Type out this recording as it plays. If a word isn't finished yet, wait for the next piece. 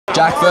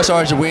Jack, first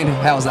Origin win,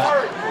 how was that?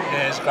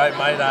 Yeah, it's great,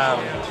 mate.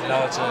 You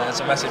know, it's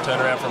a massive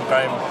turnaround from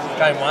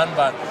game one,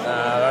 but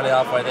only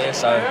halfway there,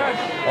 so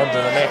on to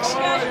the next.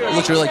 You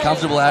looked really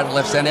comfortable out at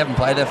left centre, haven't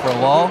played there for a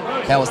while.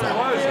 How was that?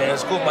 Yeah,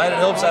 it's good, mate.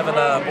 It helps having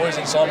boys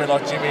inside me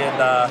like Jimmy and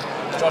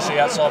Joshy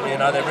outside me. You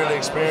know, they're really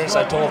experienced,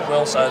 they talk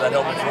well, so they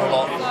help me through a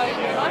lot.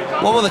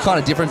 What were the kind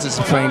of differences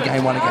between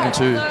game one and game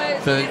two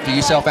for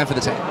yourself and for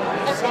the team?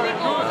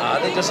 I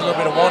think just a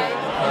little bit of want.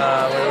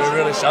 We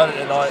really showed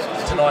it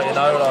tonight, you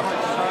know,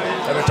 like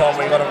every time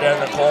we got them down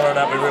in the corner and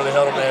that, we really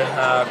held them there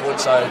good,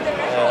 so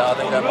yeah, I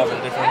think that might be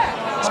different.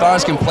 As far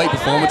as complete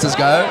performances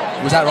go,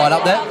 was that right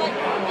up there?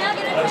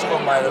 It was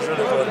good, mate, it was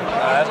really good.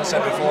 As I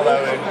said before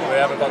though, we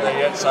haven't got there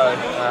yet, so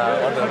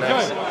on to the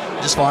next.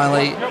 Just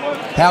finally,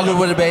 how good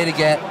would it be to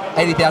get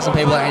 80,000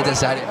 people at ANZ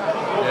Stadium?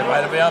 Yeah,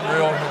 mate, it'd be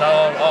unreal. You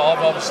know,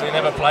 I've obviously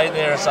never played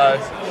there, so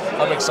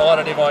I'm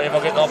excited if I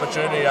get the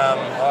opportunity.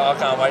 I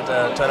can't wait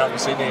to turn up in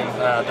Sydney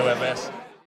and do our best.